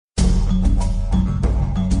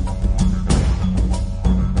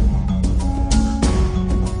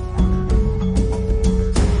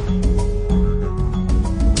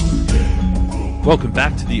Welcome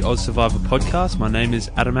back to the Oz Survivor podcast. My name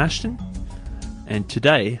is Adam Ashton, and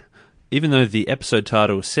today, even though the episode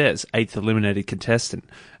title says 8th eliminated contestant,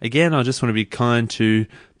 again, I just want to be kind to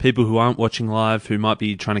people who aren't watching live, who might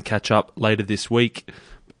be trying to catch up later this week,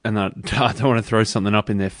 and I don't want to throw something up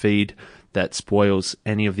in their feed that spoils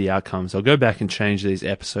any of the outcomes. I'll go back and change these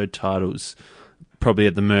episode titles. Probably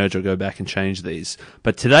at the merge, I'll go back and change these.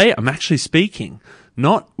 But today, I'm actually speaking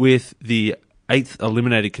not with the 8th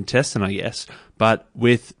eliminated contestant, I guess, but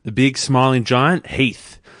with the big smiling giant,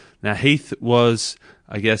 Heath. Now, Heath was,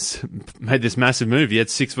 I guess, made this massive move. He had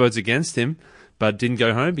 6 votes against him, but didn't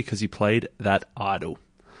go home because he played that idol.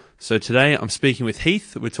 So today, I'm speaking with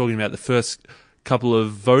Heath. We're talking about the first couple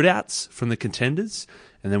of vote outs from the contenders,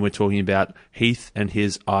 and then we're talking about Heath and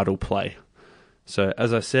his idol play. So,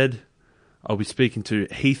 as I said, I'll be speaking to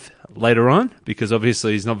Heath later on, because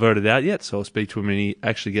obviously he's not voted out yet, so I'll speak to him when he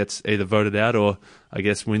actually gets either voted out or, I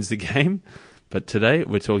guess, wins the game. But today,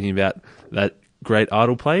 we're talking about that great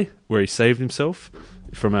idol play where he saved himself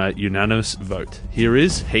from a unanimous vote. Here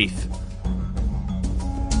is Heath.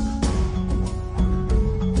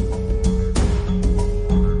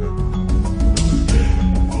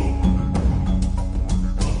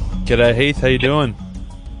 G'day, Heath. How you doing?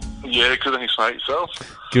 Yeah, good. Thanks, mate. Yourself?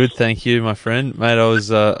 Good, thank you, my friend. Mate, I was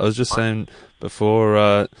just saying before,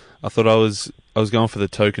 I thought I was going for the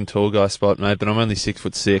token tall guy spot, mate, but I'm only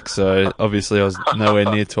 6'6", so obviously I was nowhere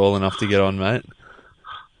near tall enough to get on, mate.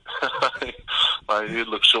 Mate, you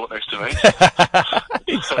look short next to me.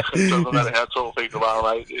 Doesn't matter how tall people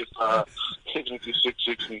are, mate. Even if you're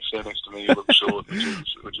 6'6" and you stand next to me, you look short,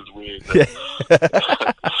 which is weird. Yeah.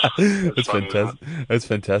 That's fantastic. That's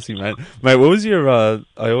fantastic, mate. Mate, what was your? I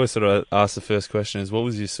always sort of ask the first question is, what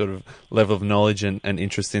was your sort of level of knowledge and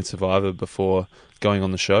interest in Survivor before going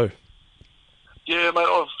on the show? Yeah, mate.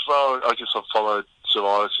 I guess I've followed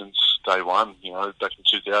Survivor since day one. You know, back in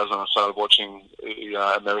 2000, I started watching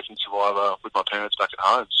American Survivor with my parents back at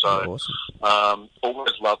home. So, awesome.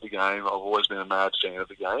 Always loved the game. I've always been a mad fan of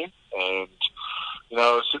the game, and you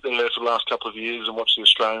know, I sit there for the last couple of years and watch the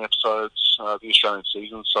Australian episodes, the Australian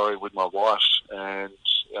season, with my wife, and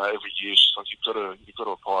every year she's like, you've got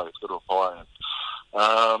to apply.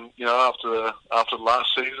 And, you know, after the last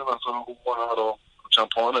season, I thought, well, why not? I'll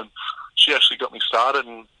jump on, and she actually got me started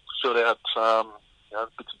and filled out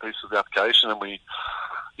bits and pieces of the application, and we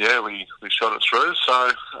shot it through.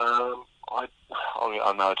 So I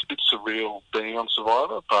know it's a bit surreal being on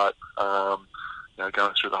Survivor, but you know,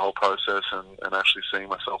 going through the whole process and actually seeing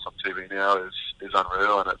myself on TV now is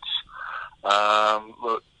unreal, and it's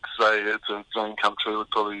look, to say it's a dream come true would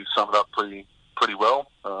probably sum it up pretty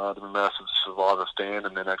well. To be a massive Survivor fan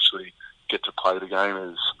and then actually get to play the game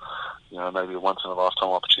is, you know, maybe a once in a lifetime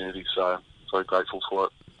opportunity. So very grateful for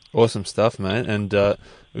it. Awesome stuff, mate. And it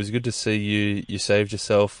was good to see you saved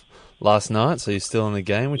yourself last night, so you're still in the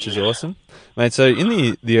game, which is awesome. Mate, so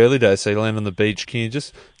in the early days, so you land on the beach, can you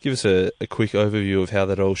just give us a quick overview of how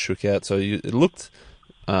that all shook out? So it looked,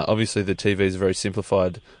 obviously the TV is a very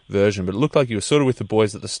simplified version, but it looked like you were sort of with the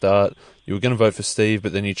boys at the start. You were going to vote for Steve,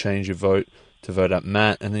 but then you changed your vote to vote up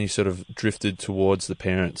Matt, and then you sort of drifted towards the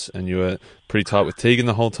parents, and you were pretty tight with Tegan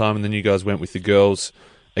the whole time, and then you guys went with the girls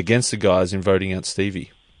against the guys in voting out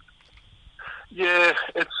Stevie. Yeah,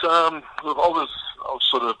 it's look, I was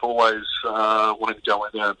sort of always wanting to go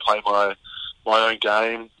in there and play my own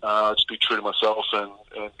game, just be true to myself and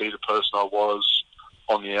be the person I was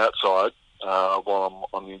on the outside while I'm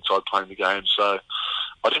on the inside playing the game. So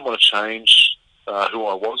I didn't want to change who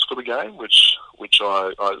I was for the game, which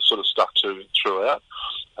I sort of stuck to throughout.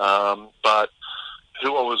 But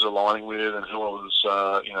who I was aligning with and who I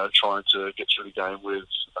was trying to get through the game with,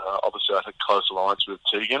 obviously I had close alliance with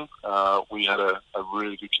Tegan. We had a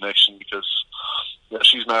really good connection because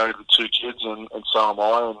she's married with 2 kids and so am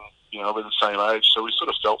I, and you know, we're the same age, so we sort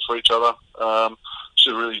of felt for each other.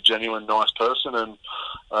 She's a really genuine, nice person, and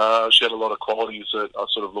she had a lot of qualities that I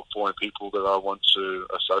sort of look for in people that I want to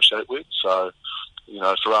associate with. So, you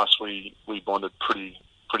know, for us, we bonded pretty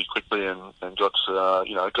quickly and got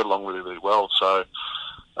along really, really well. So,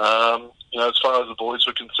 you know, as far as the boys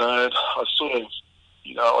were concerned, I sort of,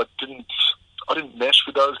 you know, I didn't mesh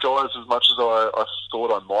with those guys as much as I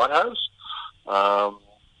thought I might have.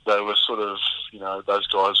 They were sort of, you know, those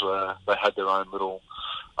guys they had their own little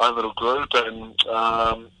group, and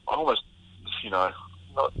I almost, you know,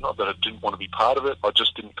 not that I didn't want to be part of it, I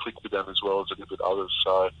just didn't click with them as well as I did with others.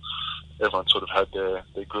 So everyone sort of had their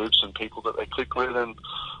groups and people that they clicked with, and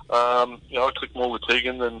you know, I clicked more with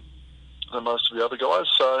Tegan than most of the other guys,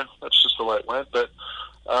 so that's just the way it went. But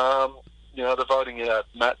you know, the voting out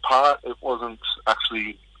Matt part, it wasn't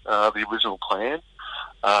actually the original plan.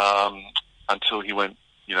 until he went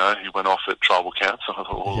off at tribal counts. And I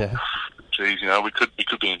thought, well, geez, we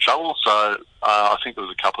could be in trouble. So I think there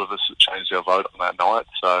was a couple of us that changed our vote on that night.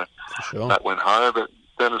 So that went home. But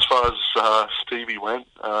then as far as Stevie went,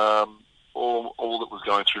 all that was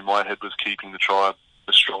going through my head was keeping the tribe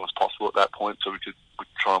as strong as possible at that point, so we could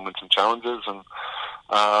try and win some challenges, and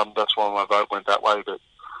that's why my vote went that way. But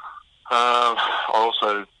I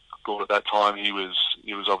also thought at that time he was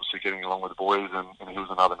obviously getting along with the boys, and he was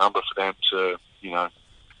another number for them to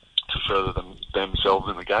further themselves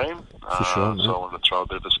in the game. For sure, so I wanted to throw a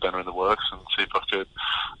bit of a spanner in the works and see if I could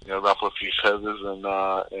ruffle a few feathers and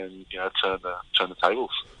turn the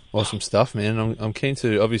tables. Awesome stuff, man. I'm keen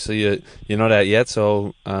to. Obviously, you're not out yet,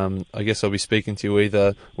 so I guess I'll be speaking to you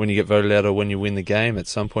either when you get voted out or when you win the game at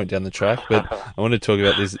some point down the track. But I want to talk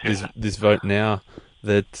about this vote now.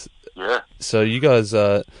 So you guys,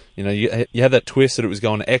 you had that twist that it was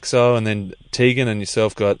going to Exile, and then Tegan and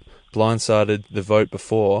yourself got blindsided the vote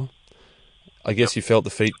before. I guess you felt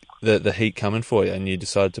the heat coming for you, and you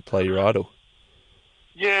decided to play your idol.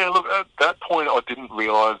 Yeah, look, at that point, I didn't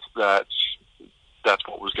realise that that's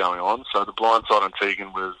what was going on. So the blindside on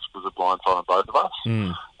Tegan was a blindside on both of us.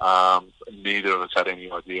 Neither of us had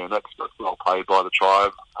any idea, and that's well played by the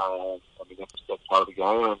tribe. That's part of the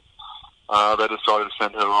game, and they decided to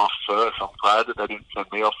send her off first. I'm glad that they didn't send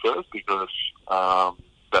me off first, because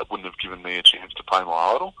that wouldn't have given me a chance to play my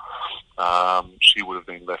idol. She would have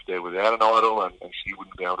been left there without an idol, and she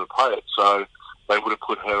wouldn't be able to play it. So they would have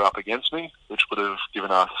put her up against me, which would have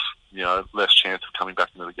given us, less chance of coming back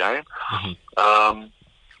into the game.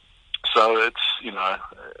 So it's,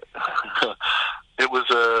 it was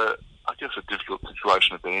I guess a difficult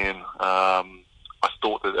situation to be in. I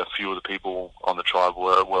thought that a few of the people on the tribe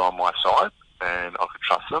were on my side, and I could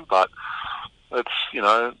trust them, but it's,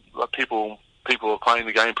 like people are playing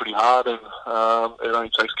the game pretty hard, and it only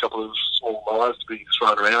takes a couple of small lies to be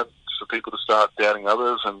thrown around for people to start doubting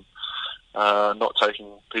others and not taking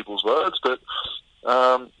people's words. But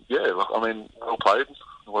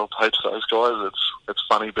well played to those guys. It's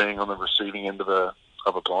funny being on the receiving end of a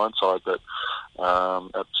blindside, but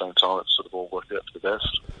at the same time, it's sort of all worked out for the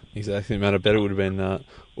best. Exactly, man. I bet it would have been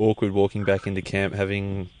awkward walking back into camp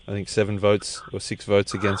having, I think, 7 votes or 6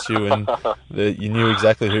 votes against you, and you knew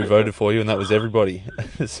exactly who voted for you, and that was everybody.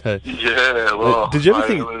 So, yeah, well, did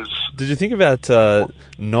you think about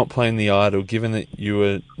not playing the idol, given that you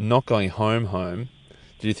were not going home?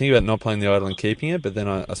 Did you think about not playing the idol and keeping it? But then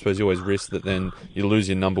I suppose you always risk that then you lose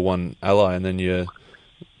your number one ally, and then you're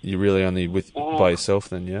really only by yourself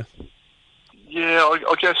then, yeah? Yeah,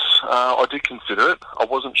 I guess I did consider it. I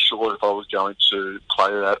wasn't sure if I was going to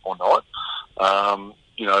play that or not.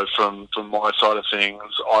 From my side of things,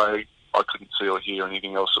 I couldn't see or hear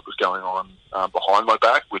anything else that was going on behind my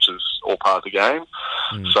back, which is all part of the game.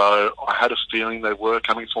 So I had a feeling they were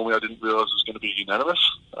coming for me. I didn't realise it was going to be unanimous.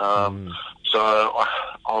 So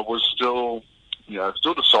I was still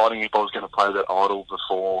deciding if I was going to play that idol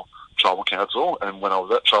before tribal council. And when I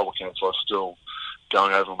was at tribal council, I was still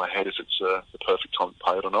going over in my head if it's the perfect time to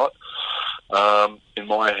play it or not. In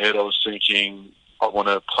my head, I was thinking I want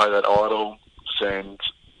to play that idol, send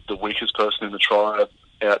the weakest person in the tribe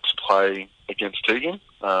out to play against Tegan,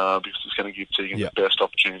 because it's going to give Tegan the best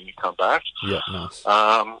opportunity to come back. Yeah, nice.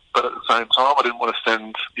 But at the same time, I didn't want to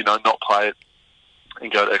send, not play it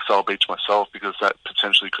and go to Exile Beach myself, because that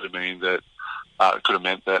potentially could have meant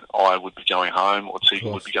that I would be going home or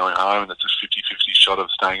Tegan would be going home, and it's a 50-50 shot of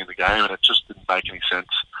staying in the game, and it just didn't make any sense.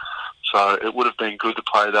 So it would have been good to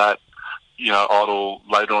play that, idol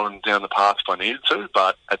later on down the path if I needed to,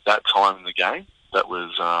 but at that time in the game, it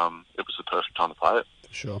was the perfect time to play it.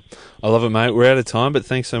 Sure. I love it, mate. We're out of time, but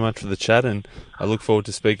thanks so much for the chat, and I look forward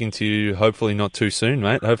to speaking to you hopefully not too soon,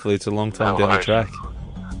 mate. Hopefully it's a long time down the track.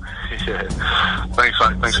 Yeah. Thanks,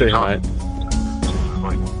 mate. Thanks for your time.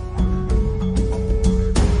 Mate. Bye.